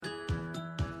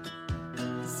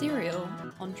Serial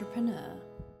entrepreneur.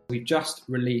 We've just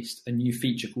released a new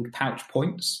feature called Pouch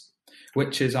Points,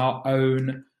 which is our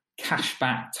own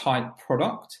cashback type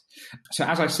product. So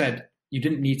as I said, you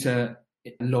didn't need to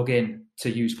log in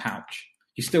to use Pouch.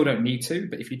 You still don't need to,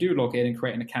 but if you do log in and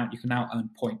create an account, you can now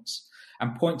earn points.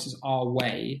 And points is our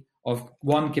way of,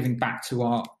 one, giving back to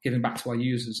our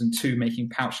users, and two, making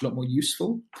Pouch a lot more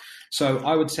useful. So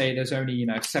I would say there's only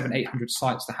 700-800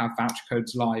 sites that have voucher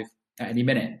codes live at any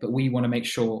minute, but we want to make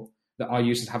sure that our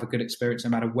users have a good experience no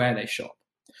matter where they shop.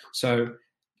 So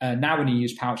now when you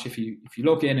use Pouch, if you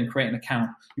log in and create an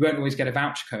account, you won't always get a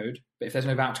voucher code, but if there's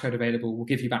no voucher code available, we'll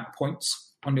give you back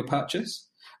points on your purchase,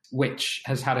 which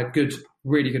has had a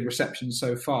really good reception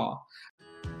so far.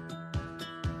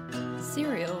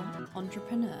 Serial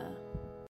entrepreneur.